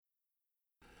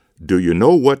Do you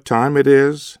know what time it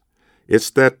is? It's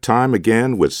that time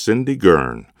again with Cindy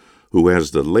Gurn, who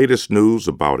has the latest news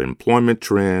about employment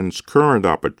trends, current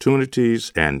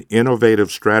opportunities, and innovative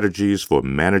strategies for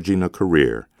managing a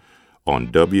career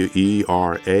on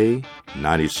WERA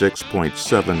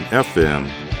 96.7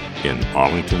 FM in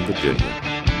Arlington, Virginia.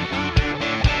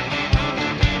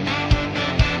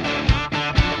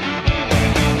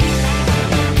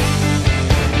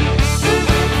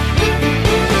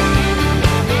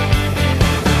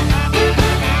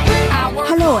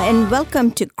 And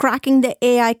welcome to Cracking the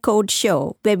AI Code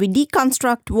Show, where we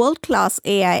deconstruct world-class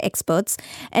AI experts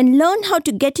and learn how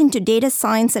to get into data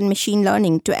science and machine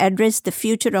learning to address the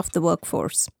future of the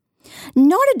workforce.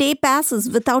 Not a day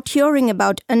passes without hearing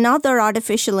about another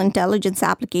artificial intelligence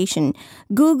application.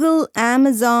 Google,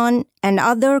 Amazon, and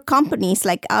other companies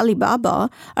like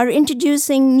Alibaba are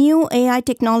introducing new AI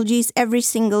technologies every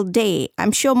single day.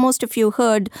 I'm sure most of you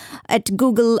heard at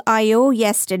Google I/O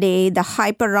yesterday the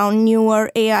hype around newer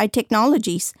AI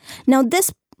technologies. Now,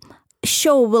 this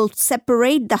show will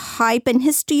separate the hype and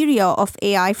hysteria of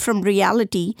AI from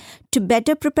reality to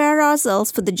better prepare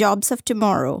ourselves for the jobs of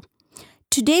tomorrow.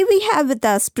 Today we have with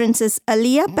us Princess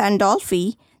Aliyah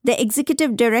Pandolfi, the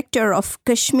Executive Director of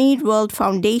Kashmir World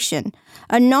Foundation,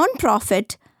 a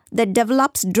nonprofit that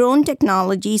develops drone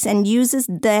technologies and uses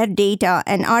their data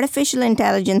and artificial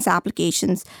intelligence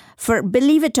applications for,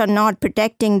 believe it or not,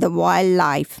 protecting the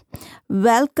wildlife.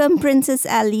 Welcome, Princess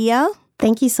Aliyah.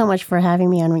 Thank you so much for having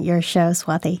me on your show,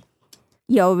 Swati.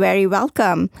 You're very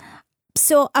welcome.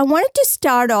 So I wanted to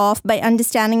start off by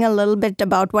understanding a little bit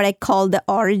about what I call the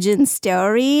origin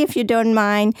story, if you don't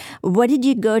mind. What did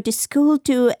you go to school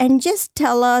to? And just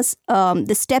tell us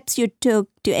the steps you took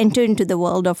to enter into the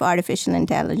world of artificial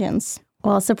intelligence.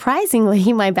 Well,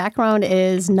 surprisingly, my background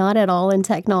is not at all in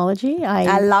technology.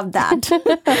 I love that.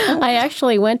 I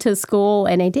actually went to school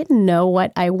and I didn't know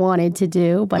what I wanted to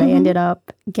do, but I ended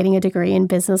up getting a degree in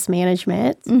business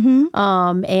management.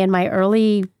 And my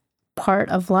early part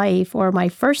of life, or my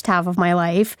first half of my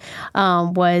life,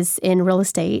 was in real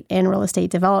estate and real estate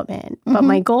development. But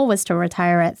my goal was to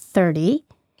retire at 30.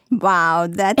 Wow,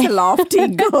 that's a lofty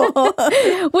goal.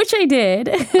 Which I did.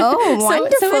 Oh,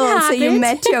 wonderful. So you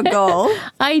met your goal.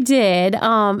 I did.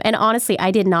 And honestly,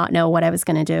 I did not know what I was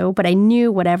going to do, but I knew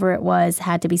whatever it was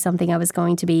had to be something I was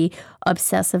going to be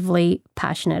obsessively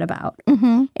passionate about.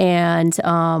 And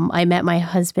I met my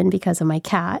husband because of my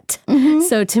cat.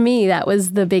 So to me, that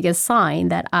was the biggest sign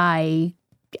that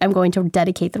I'm going to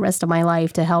dedicate the rest of my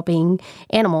life to helping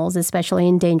animals, especially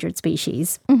endangered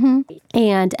species.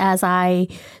 And as I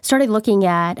started looking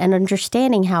at and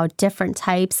understanding how different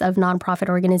types of nonprofit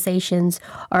organizations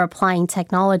are applying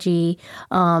technology,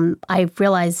 I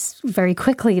realized very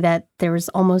quickly that there was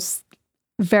almost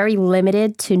very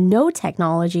limited to no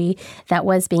technology that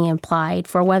was being applied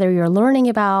for whether you're learning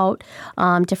about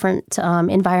different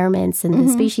environments and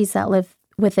the species that live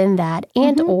within that,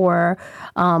 and or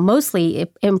mostly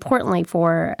importantly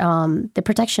for the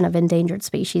protection of endangered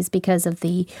species because of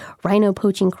the rhino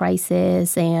poaching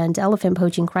crisis and elephant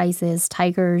poaching crisis.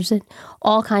 Tigers and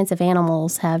all kinds of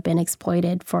animals have been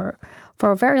exploited for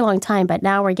a very long time, but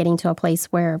now we're getting to a place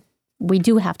where we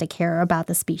do have to care about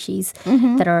the species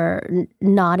that are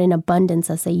not in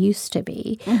abundance as they used to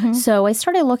be. So I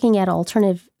started looking at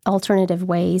alternative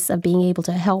ways of being able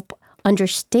to help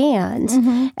understand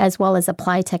as well as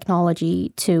apply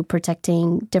technology to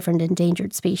protecting different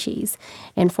endangered species.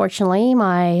 And fortunately,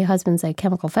 my husband's a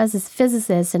chemical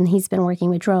physicist, and he's been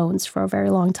working with drones for a very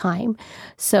long time.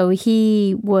 So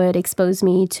he would expose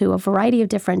me to a variety of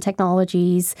different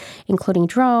technologies, including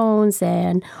drones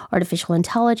and artificial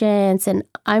intelligence. And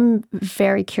I'm a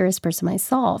very curious person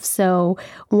myself. So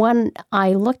when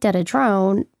I looked at a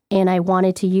drone, and I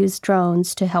wanted to use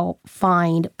drones to help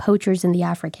find poachers in the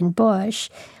African bush,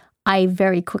 I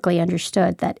very quickly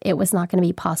understood that it was not going to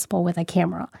be possible with a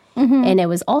camera. And it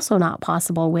was also not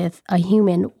possible with a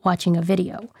human watching a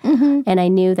video. And I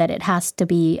knew that it has to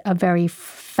be a very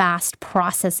fast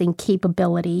processing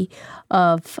capability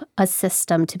of a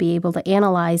system to be able to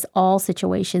analyze all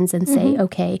situations and say,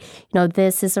 okay,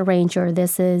 this is a ranger,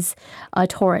 this is a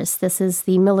tourist, this is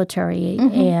the military.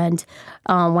 And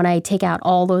when I take out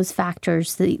all those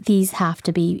factors, these have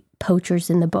to be poachers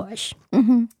in the bush.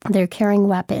 They're carrying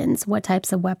weapons. What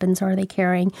types of weapons are they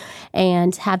carrying?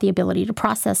 And have the ability to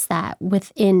process that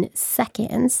within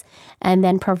seconds and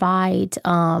then provide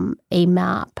a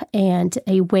map and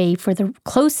a way for the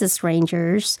closest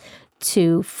rangers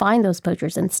to find those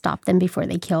poachers and stop them before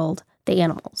they killed the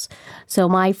animals. So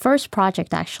my first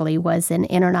project actually was an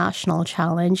international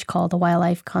challenge called the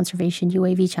Wildlife Conservation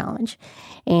UAV Challenge.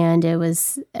 And it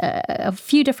was a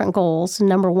few different goals.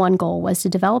 Number one goal was to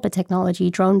develop a technology,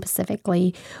 drone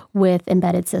specifically, with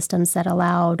embedded systems that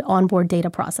allowed onboard data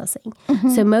processing.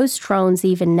 So most drones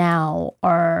even now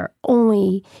are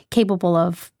only capable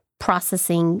of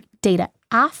processing data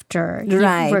after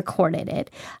you've recorded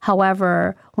it.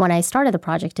 However, when I started the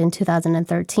project in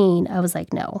 2013, I was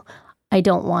like, no, I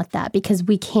don't want that because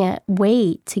we can't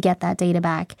wait to get that data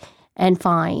back and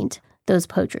find those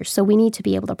poachers. So we need to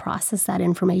be able to process that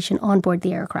information on board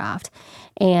the aircraft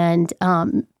and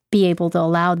be able to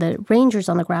allow the rangers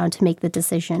on the ground to make the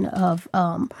decision of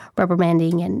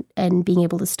reprimanding and being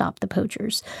able to stop the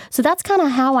poachers. So that's kind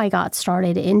of how I got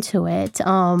started into it.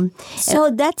 So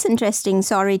that's interesting.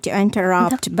 Sorry to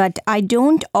interrupt, but I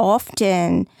don't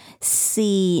often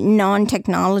see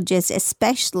non-technologists,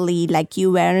 especially like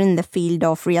you were in the field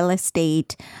of real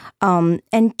estate.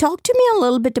 And talk to me a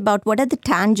little bit about what are the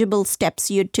tangible steps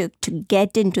you took to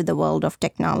get into the world of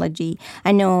technology.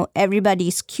 I know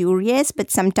everybody's curious,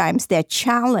 but sometimes they're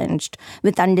challenged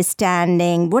with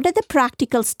understanding what are the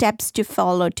practical steps to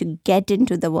follow to get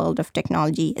into the world of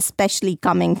technology, especially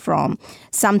coming from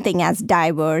something as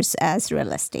diverse as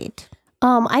real estate.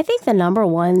 I think the number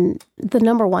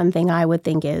one thing I would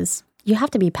think is you have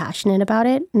to be passionate about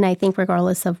it. And I think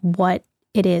regardless of what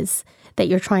it is that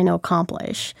you're trying to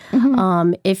accomplish.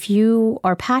 If you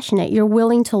are passionate, you're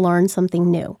willing to learn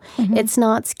something new. It's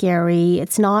not scary.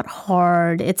 It's not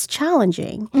hard. It's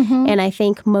challenging. And I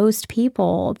think most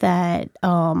people that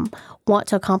want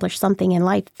to accomplish something in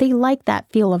life, they like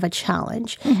that feel of a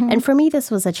challenge. And for me,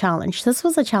 this was a challenge. This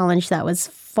was a challenge that was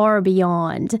far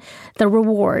beyond the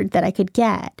reward that I could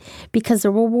get, because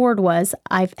the reward was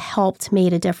I've helped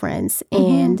made a difference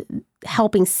and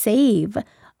helping save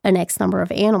an X number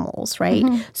of animals, right?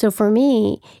 So for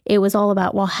me, it was all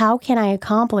about, well, how can I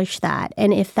accomplish that?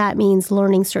 And if that means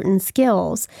learning certain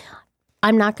skills,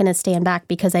 I'm not going to stand back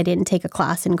because I didn't take a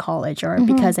class in college or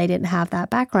because I didn't have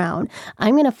that background.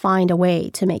 I'm going to find a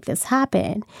way to make this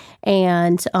happen.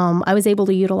 And I was able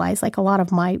to utilize like a lot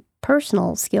of my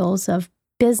personal skills of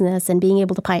business and being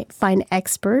able to find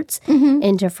experts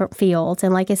in different fields.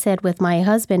 And like I said, with my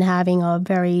husband having a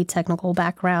very technical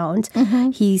background,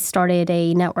 he started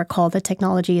a network called the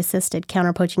Technology Assisted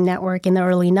Counterpoaching Network in the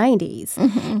early 90s.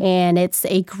 And it's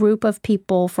a group of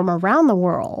people from around the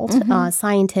world,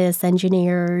 scientists,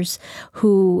 engineers,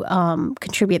 who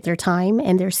contribute their time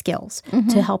and their skills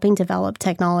to helping develop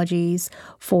technologies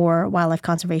for wildlife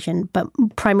conservation, but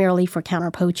primarily for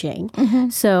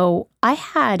counterpoaching. So I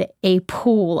had a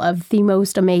pool of the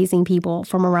most amazing people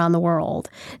from around the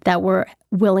world that were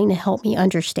willing to help me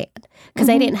understand, because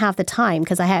I didn't have the time,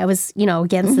 because I was,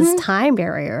 against this time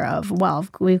barrier of, well,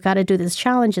 we've got to do this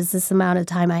challenge. Is this amount of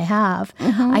time I have?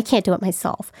 I can't do it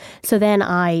myself. So then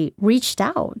I reached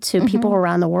out to people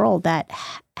around the world that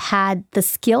had the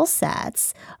skill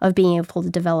sets of being able to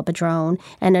develop a drone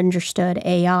and understood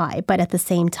AI, but at the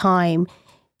same time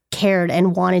cared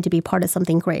and wanted to be part of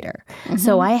something greater.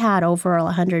 So I had over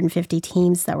 150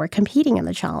 teams that were competing in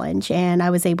the challenge, and I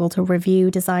was able to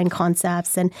review design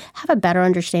concepts and have a better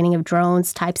understanding of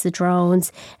drones, types of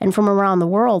drones, and from around the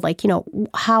world, like,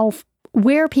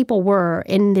 where people were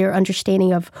in their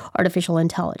understanding of artificial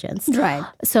intelligence. Right.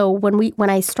 So when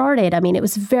I started, I mean, it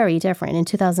was very different in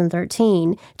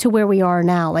 2013 to where we are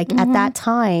now. Like at that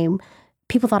time,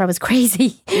 people thought I was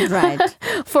crazy. Right.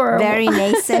 For very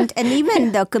nascent. And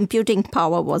even the computing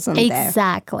power wasn't there.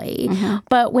 Exactly.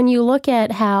 But when you look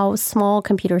at how small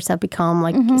computers have become,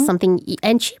 like something,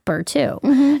 and cheaper too,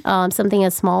 something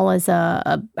as small as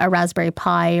a Raspberry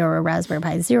Pi or a Raspberry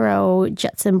Pi Zero,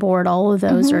 Jetson board, all of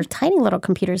those are tiny little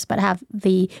computers, but have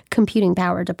the computing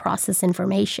power to process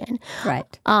information.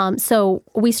 Right. So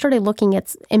we started looking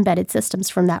at embedded systems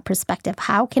from that perspective.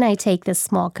 How can I take this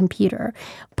small computer,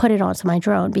 put it onto my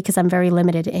drone, because I'm very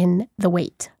limited in the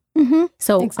weight.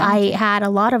 So exactly. I had a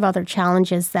lot of other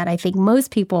challenges that I think most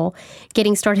people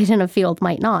getting started in a field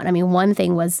might not. I mean, one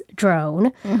thing was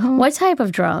drone. What type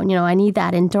of drone? I need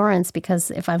that endurance,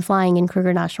 because if I'm flying in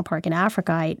Kruger National Park in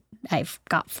Africa, I've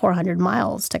got 400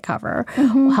 miles to cover.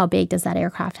 How big does that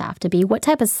aircraft have to be? What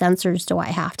type of sensors do I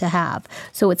have to have?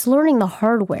 So it's learning the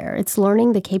hardware. It's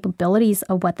learning the capabilities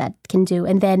of what that can do,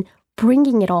 and then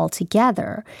bringing it all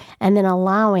together and then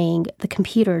allowing the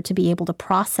computer to be able to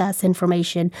process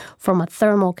information from a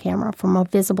thermal camera, from a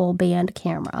visible band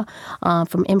camera,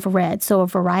 from infrared. So a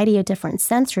variety of different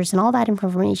sensors and all that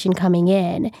information coming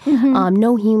in.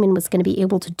 No human was going to be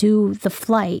able to do the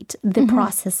flight, the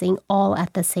processing all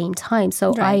at the same time.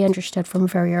 So I understood from a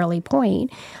very early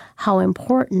point how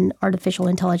important artificial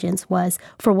intelligence was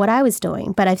for what I was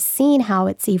doing. But I've seen how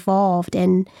it's evolved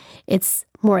and it's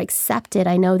more accepted.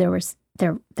 I know there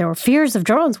were fears of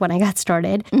drones when I got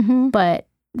started, but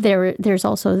there's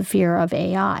also the fear of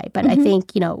AI. But I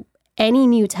think, any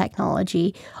new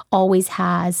technology always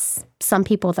has some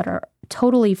people that are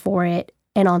totally for it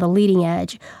and on the leading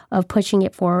edge of pushing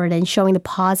it forward and showing the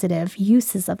positive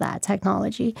uses of that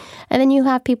technology. And then you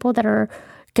have people that are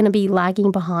going to be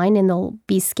lagging behind and they'll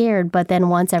be scared. But then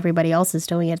once everybody else is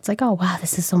doing it, it's like, oh, wow,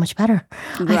 this is so much better.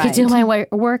 Right. I could do my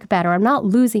work better. I'm not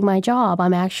losing my job.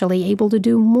 I'm actually able to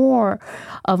do more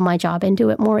of my job and do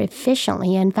it more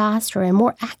efficiently and faster and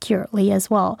more accurately as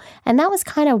well. And that was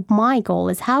kind of my goal,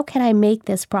 is how can I make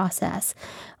this process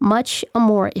much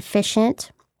more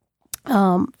efficient,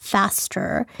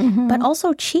 faster, but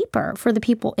also cheaper for the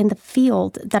people in the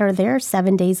field that are there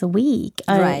 7 days a week,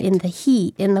 in the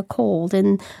heat, in the cold,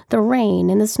 in the rain,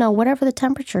 in the snow, whatever the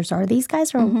temperatures are. These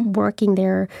guys are working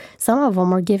there. Some of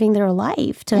them are giving their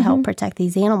life to help protect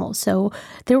these animals. So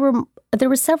there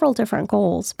were several different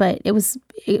goals, but it was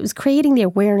creating the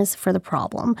awareness for the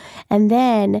problem, and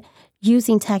then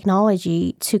using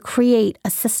technology to create a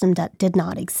system that did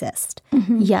not exist.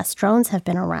 Yes, drones have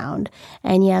been around,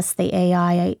 and yes, the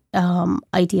AI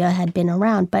idea had been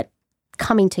around, but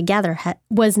coming together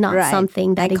was not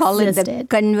something that existed. I call it the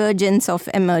convergence of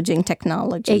emerging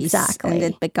technologies. Exactly. And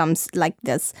it becomes like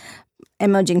this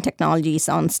emerging technologies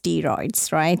on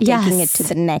steroids, right? Yes. Taking it to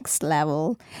the next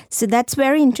level. So that's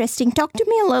very interesting. Talk to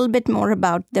me a little bit more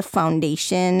about the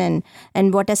foundation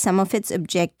and what are some of its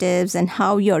objectives and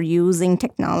how you're using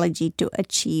technology to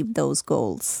achieve those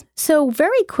goals. So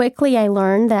very quickly, I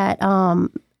learned that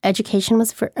education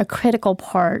was a critical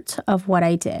part of what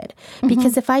I did.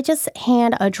 Because if I just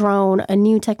hand a drone, a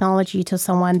new technology to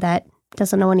someone that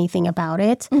doesn't know anything about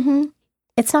it,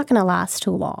 it's not going to last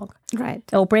too long. Right.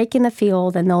 They'll break in the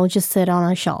field and they'll just sit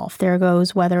on a shelf. There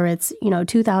goes whether it's,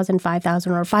 $2,000, $5,000,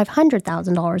 or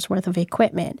 $500,000 worth of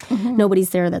equipment. Nobody's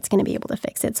there that's going to be able to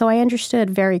fix it. So I understood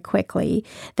very quickly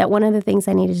that one of the things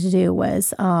I needed to do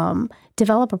was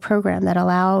develop a program that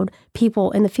allowed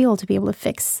people in the field to be able to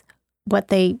fix what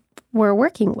they were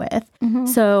working with.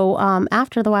 So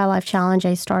after the Wildlife Challenge,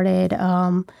 I started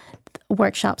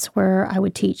workshops where I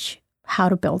would teach how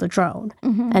to build a drone.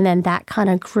 And then that kind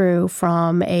of grew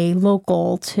from a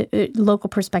local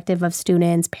perspective of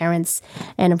students, parents,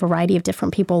 and a variety of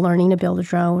different people learning to build a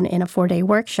drone in a 4-day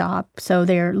workshop. So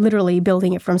they're literally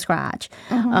building it from scratch.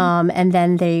 And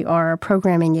then they are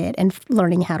programming it and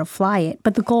learning how to fly it.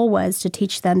 But the goal was to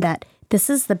teach them that this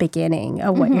is the beginning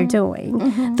of what you're doing.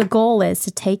 The goal is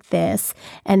to take this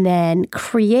and then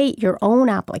create your own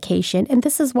application. And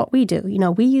this is what we do.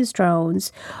 We use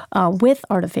drones with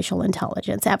artificial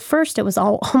intelligence. At first, it was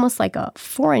almost like a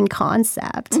foreign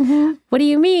concept. What do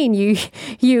you mean?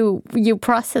 You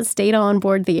process data on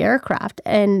board the aircraft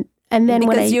and then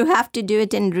because you have to do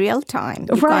it in real time.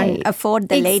 You can't afford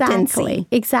the latency.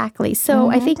 Exactly. So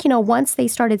I think, once they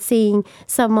started seeing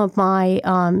some of my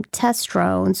test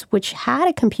drones, which had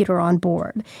a computer on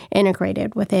board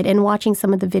integrated with it, and watching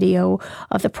some of the video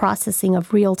of the processing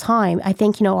of real time, I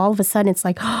think, all of a sudden it's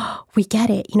like, oh, we get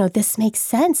it. This makes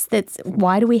sense.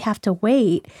 Why do we have to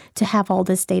wait to have all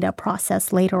this data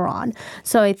processed later on?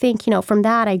 So I think, from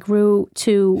that I grew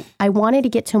to, I wanted to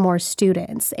get to more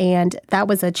students. And that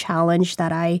was a challenge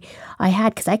that I had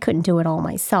because I couldn't do it all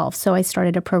myself. So I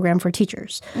started a program for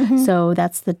teachers. So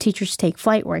that's the Teachers Take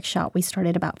Flight workshop we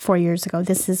started about 4 years ago.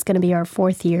 This is going to be our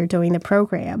 4th year doing the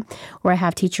program, where I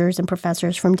have teachers and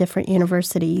professors from different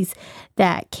universities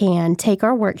that can take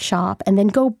our workshop and then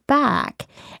go back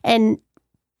and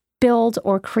build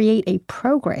or create a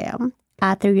program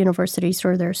at their universities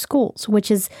or their schools,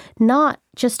 which is not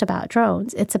just about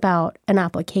drones. It's about an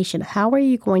application. How are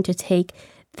you going to take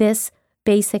this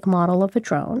basic model of a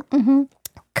drone,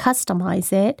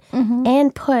 customize it,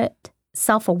 and put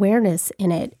self-awareness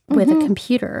in it with a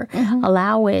computer,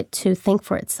 allow it to think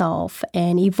for itself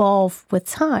and evolve with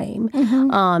time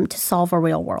to solve a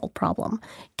real-world problem?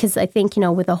 Because I think,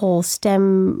 with the whole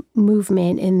STEM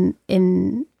movement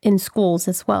in in schools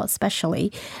as well,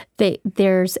 especially,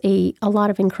 there's a lot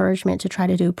of encouragement to try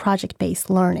to do project-based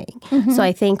learning. So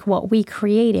I think what we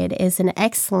created is an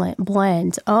excellent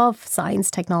blend of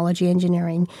science, technology,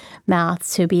 engineering,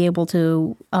 math to be able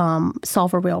to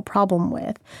solve a real problem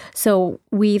with. So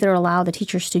we either allow the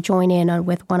teachers to join in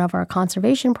with one of our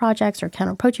conservation projects or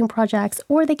counter-poaching projects,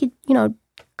 or they could,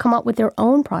 come up with their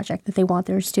own project that they want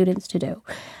their students to do.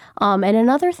 And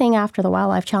another thing after the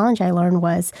Wildlife Challenge I learned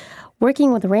was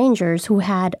working with rangers who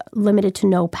had limited to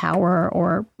no power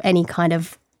or any kind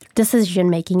of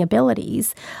decision-making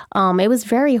abilities. It was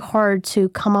very hard to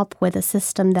come up with a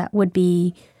system that would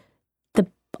be the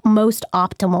most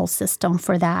optimal system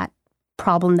for that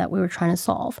problem that we were trying to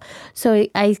solve. So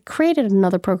I created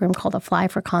another program called the Fly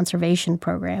for Conservation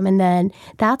program. And then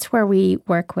that's where we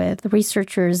work with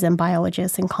researchers and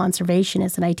biologists and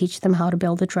conservationists, and I teach them how to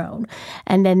build a drone.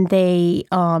 And then they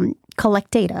collect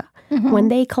data. When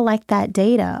they collect that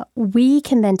data, we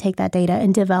can then take that data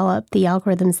and develop the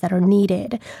algorithms that are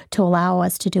needed to allow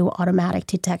us to do automatic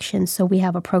detection. So we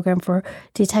have a program for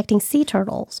detecting sea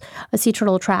turtles, sea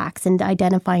turtle tracks, and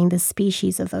identifying the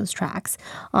species of those tracks.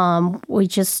 We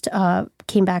just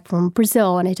came back from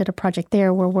Brazil, and I did a project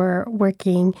there where we're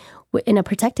working in a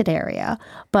protected area.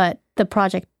 But the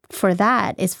project for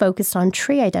that is focused on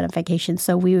tree identification.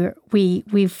 So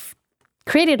we've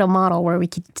created a model where we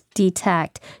could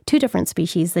detect two different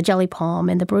species, the jelly palm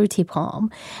and the Bruti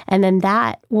palm. And then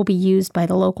that will be used by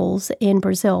the locals in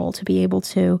Brazil to be able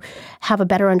to have a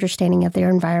better understanding of their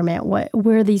environment,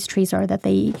 where these trees are that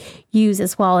they use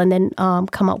as well, and then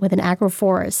come up with an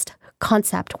agroforest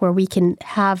concept where we can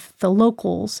have the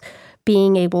locals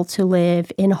being able to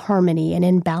live in harmony and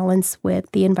in balance with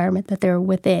the environment that they're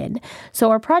within.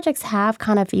 So our projects have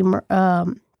kind of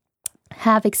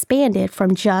have expanded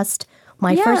from just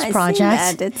my first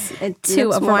project to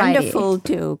a wonderful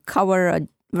to cover a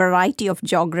variety of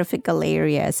geographical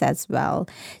areas as well.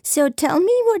 So tell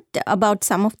me about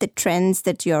some of the trends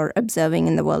that you're observing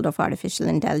in the world of artificial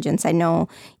intelligence. I know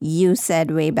you said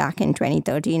way back in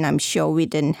 2013, I'm sure we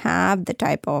didn't have the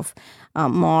type of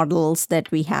models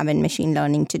that we have in machine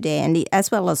learning today, and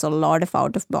as well as a lot of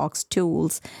out-of-box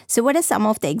tools. So what are some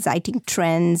of the exciting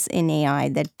trends in AI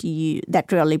that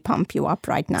really pump you up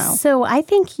right now? So I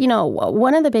think,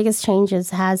 one of the biggest changes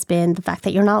has been the fact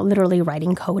that you're not literally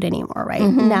writing code anymore, right?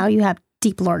 Now you have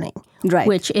deep learning, right,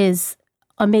 which is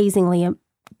amazingly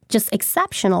just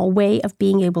exceptional way of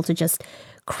being able to just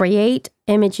create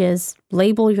images,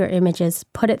 label your images,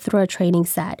 put it through a training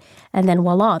set, and then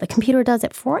voila, the computer does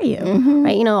it for you,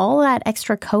 right? All that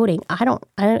extra coding. I'm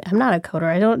not a coder.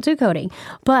 I don't do coding,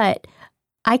 but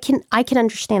I can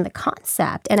understand the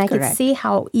concept, and I can see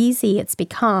how easy it's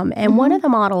become. And one of the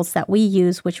models that we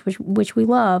use, which we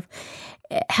love,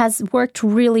 has worked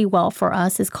really well for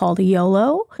us, is called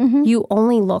YOLO. You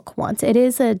only look once. It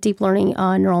is a deep learning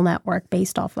neural network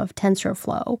based off of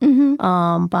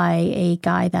TensorFlow by a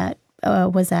guy that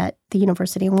was at the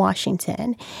University of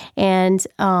Washington. And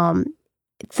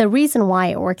the reason why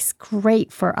it works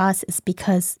great for us is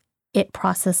because it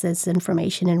processes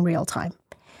information in real time.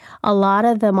 A lot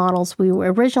of the models we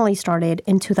originally started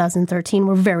in 2013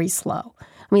 were very slow. I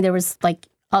mean, there was like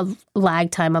a lag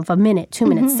time of a minute, 2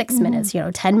 minutes, 6 minutes,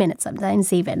 10 minutes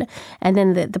sometimes even. And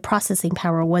then the processing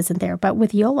power wasn't there. But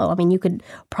with YOLO, I mean, you could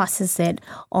process it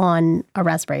on a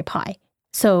Raspberry Pi.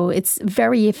 So it's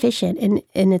very efficient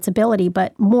in its ability,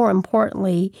 but more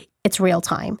importantly, it's real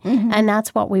time. And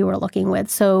that's what we were looking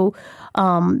with. So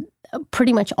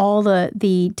pretty much all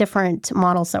the different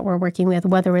models that we're working with,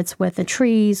 whether it's with the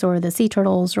trees or the sea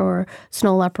turtles or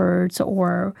snow leopards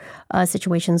or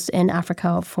situations in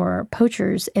Africa for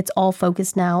poachers, it's all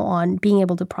focused now on being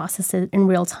able to process it in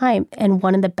real time. And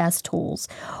one of the best tools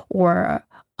or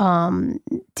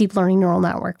deep learning neural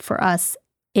network for us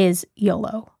is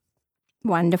YOLO.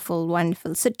 Wonderful,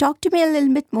 wonderful. So talk to me a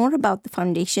little bit more about the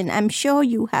foundation. I'm sure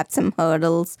you have some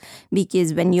hurdles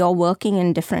because when you're working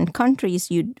in different countries,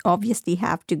 you obviously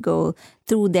have to go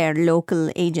through their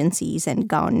local agencies and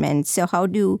governments. So how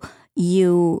do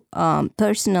you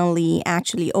personally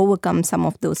actually overcome some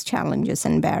of those challenges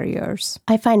and barriers?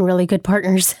 I find really good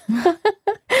partners.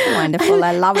 Wonderful.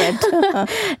 I love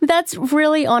it. That's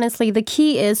really, honestly, the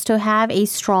key is to have a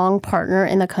strong partner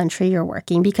in the country you're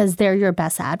working because they're your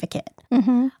best advocate.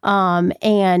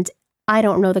 And I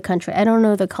don't know the country. I don't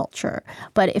know the culture.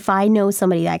 But if I know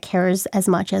somebody that cares as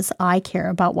much as I care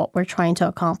about what we're trying to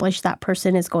accomplish, that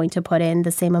person is going to put in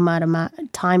the same amount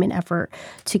of time and effort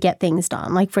to get things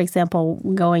done. Like, for example,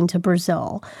 going to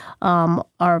Brazil,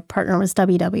 our partner was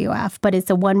WWF, but it's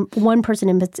one person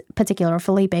in particular,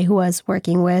 Felipe, who I was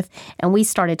working with, and we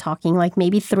started talking like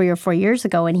maybe 3 or 4 years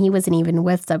ago, and he wasn't even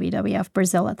with WWF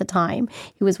Brazil at the time.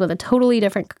 He was with a totally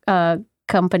different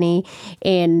company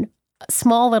in a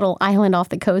small little island off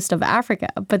the coast of Africa.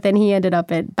 But then he ended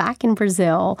up back in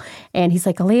Brazil, and he's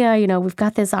like, Aliyah, we've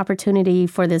got this opportunity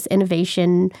for this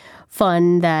innovation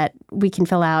fund that we can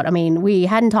fill out. I mean, we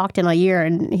hadn't talked in a year,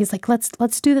 and he's like,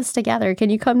 let's do this together. Can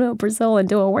you come to Brazil and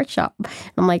do a workshop?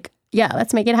 And I'm like, yeah,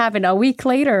 let's make it happen. A week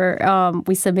later,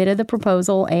 we submitted the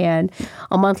proposal, and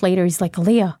a month later, he's like,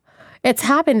 Aliyah, it's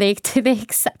happened. They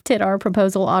accepted our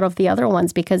proposal out of the other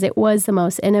ones because it was the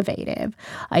most innovative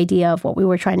idea of what we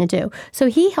were trying to do. So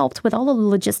he helped with all the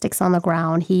logistics on the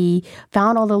ground. He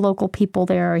found all the local people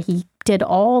there. He did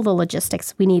all the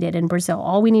logistics we needed in Brazil.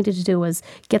 All we needed to do was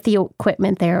get the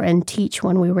equipment there and teach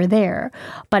when we were there.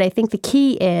 But I think the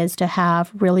key is to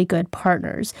have really good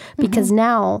partners, because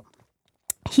now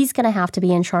he's going to have to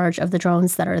be in charge of the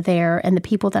drones that are there and the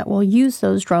people that will use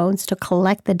those drones to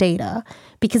collect the data.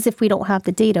 Because if we don't have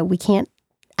the data, we can't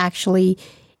actually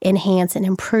enhance and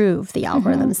improve the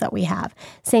algorithms that we have.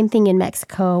 Same thing in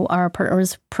Mexico. Our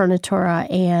partners,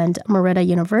 Pernatura and Merida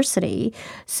University.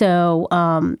 So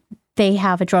they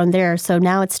have a drone there. So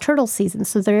now it's turtle season.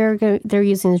 So they're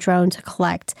using the drone to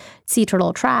collect sea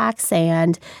turtle tracks,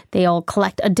 and they'll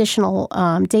collect additional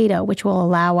data, which will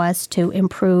allow us to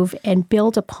improve and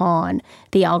build upon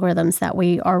the algorithms that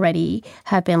we already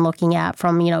have been looking at,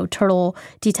 from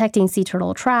detecting sea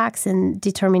turtle tracks and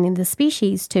determining the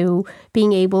species, to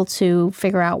being able to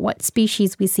figure out what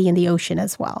species we see in the ocean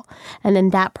as well. And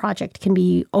then that project can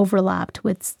be overlapped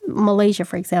with Malaysia,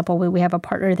 for example, where we have a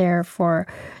partner there for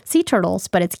sea turtles,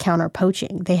 but it's counter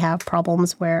poaching. They have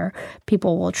problems where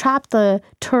people will trap the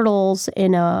turtles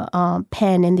in a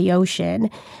pen in the ocean,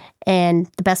 and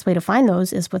the best way to find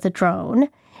those is with a drone.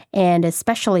 And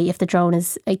especially if the drone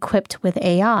is equipped with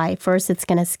AI, first it's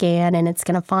going to scan and it's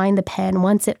going to find the pen.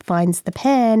 Once it finds the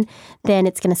pen, then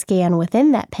it's going to scan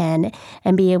within that pen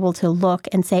and be able to look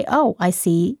and say, oh, I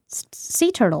see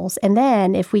sea turtles. And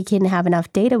then if we can have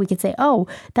enough data, we can say, oh,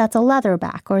 that's a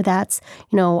leatherback, or that's,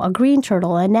 a green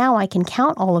turtle. And now I can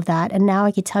count all of that. And now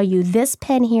I can tell you this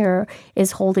pen here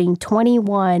is holding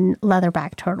 21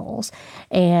 leatherback turtles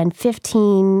and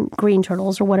 15 green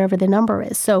turtles, or whatever the number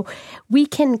is. So we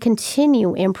can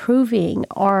continue improving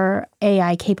our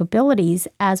AI capabilities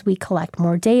as we collect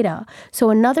more data. So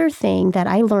another thing that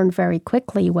I learned very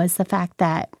quickly was the fact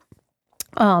that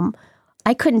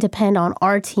I couldn't depend on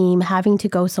our team having to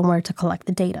go somewhere to collect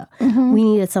the data. We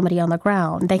needed somebody on the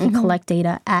ground that could collect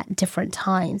data at different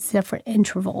times, different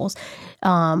intervals.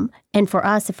 And for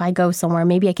us, if I go somewhere,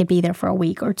 maybe I could be there for a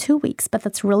week or 2 weeks, but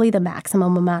that's really the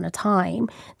maximum amount of time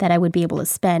that I would be able to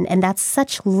spend. And that's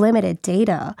such limited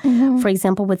data. For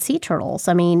example, with sea turtles,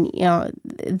 I mean,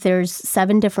 there's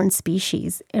 7 different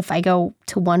species. If I go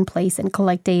to one place and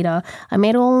collect data, I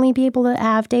may only be able to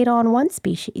have data on one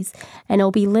species, and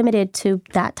it'll be limited to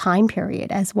that time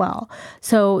period as well.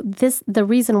 So the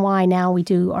reason why now we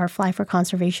do our Fly for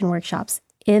Conservation workshops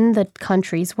in the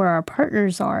countries where our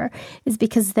partners are is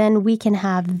because then we can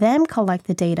have them collect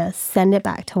the data, send it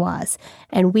back to us,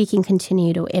 and we can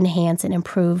continue to enhance and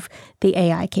improve the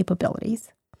AI capabilities.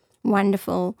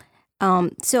 Wonderful.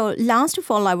 So last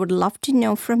of all, I would love to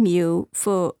know from you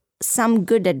for some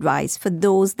good advice for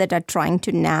those that are trying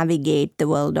to navigate the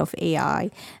world of AI.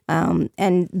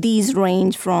 And these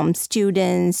range from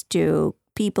students to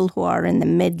people who are in the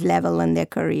mid-level in their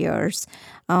careers.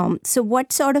 So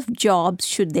what sort of jobs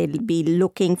should they be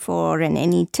looking for, and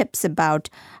any tips about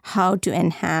how to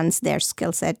enhance their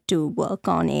skill set to work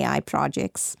on AI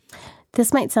projects?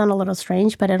 This might sound a little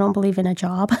strange, but I don't believe in a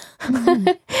job.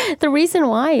 The reason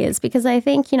why is because I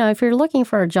think, if you're looking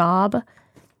for a job,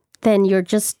 then you're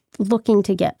just looking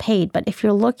to get paid. But if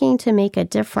you're looking to make a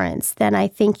difference, then I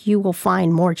think you will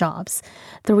find more jobs.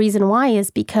 The reason why is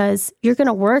because you're going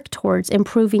to work towards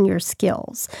improving your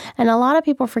skills. And a lot of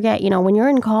people forget, when you're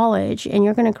in college and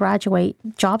you're going to graduate,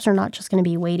 jobs are not just going to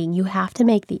be waiting. You have to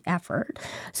make the effort.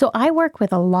 So I work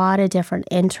with a lot of different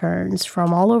interns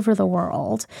from all over the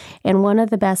world. And one of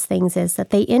the best things is that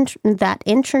that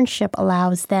internship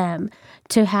allows them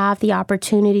to have the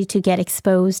opportunity to get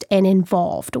exposed and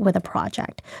involved with a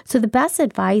project. So the best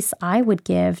advice I would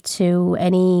give to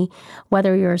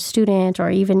whether you're a student or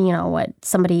even,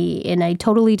 somebody in a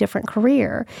totally different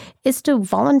career, is to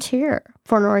volunteer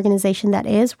for an organization that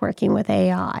is working with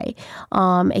AI.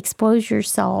 Expose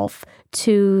yourself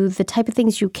to the type of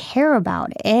things you care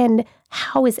about and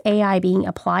how is AI being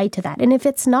applied to that? And if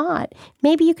it's not,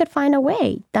 maybe you could find a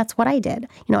way. That's what I did.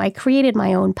 I created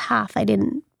my own path. I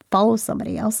didn't follow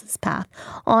somebody else's path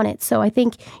on it. So I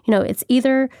think, it's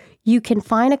either you can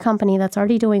find a company that's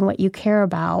already doing what you care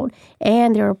about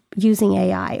and they're using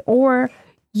AI, or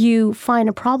you find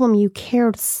a problem you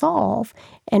care to solve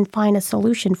and find a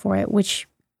solution for it, which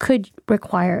could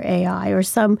require AI or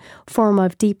some form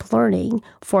of deep learning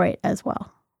for it as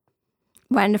well.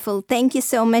 Wonderful. Thank you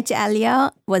so much, Aliyah.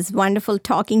 It was wonderful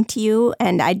talking to you.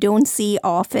 And I don't see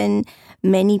often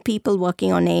many people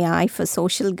working on AI for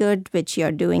social good, which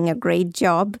you're doing a great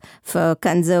job for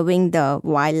conserving the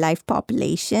wildlife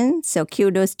population. So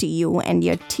kudos to you and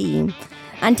your team.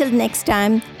 Until next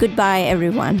time, goodbye,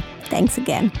 everyone. Thanks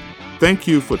again. Thank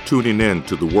you for tuning in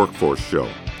to the Workforce Show.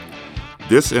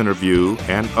 This interview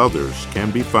and others can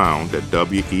be found at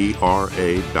wera.fm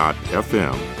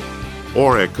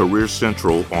or at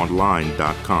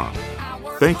careercentralonline.com.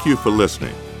 Thank you for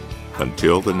listening.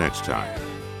 Until the next time.